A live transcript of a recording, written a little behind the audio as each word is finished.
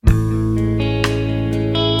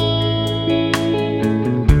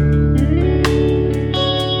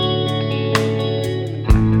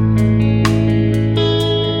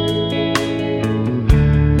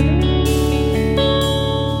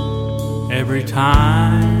Every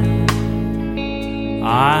time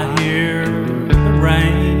I hear the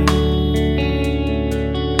rain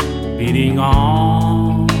beating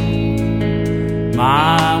on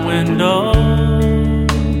my window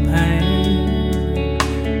pane,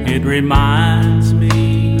 it reminds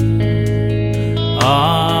me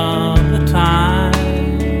of the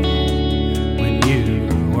time when you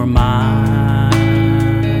were mine.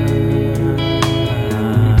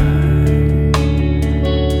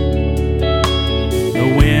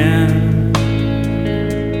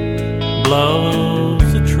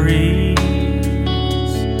 Blows the trees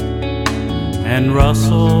and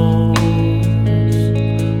rustles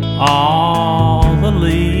all the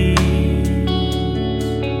leaves.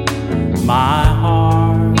 My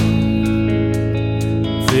heart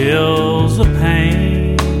feels the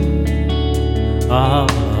pain of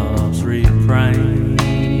love's refrain.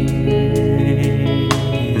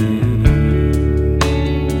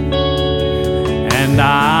 And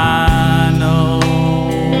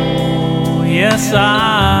yes,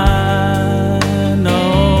 I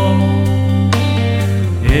know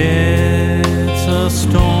it's a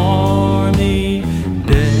stormy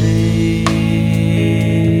day,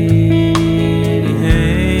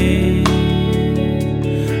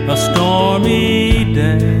 a stormy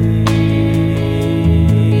day.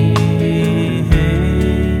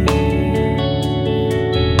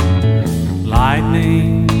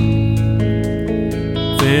 Lightning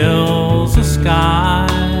fills the sky.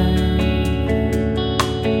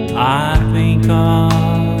 I think of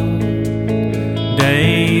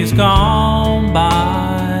days gone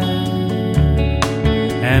by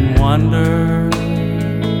and wonder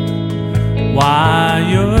why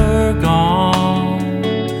you're gone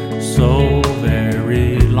so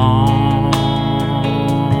very long.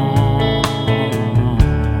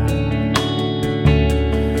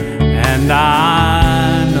 And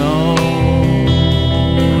I know,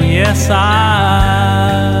 yes, I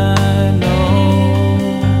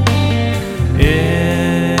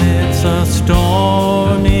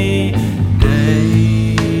stormy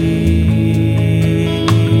day,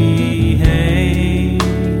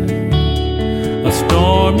 a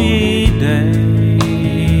stormy day.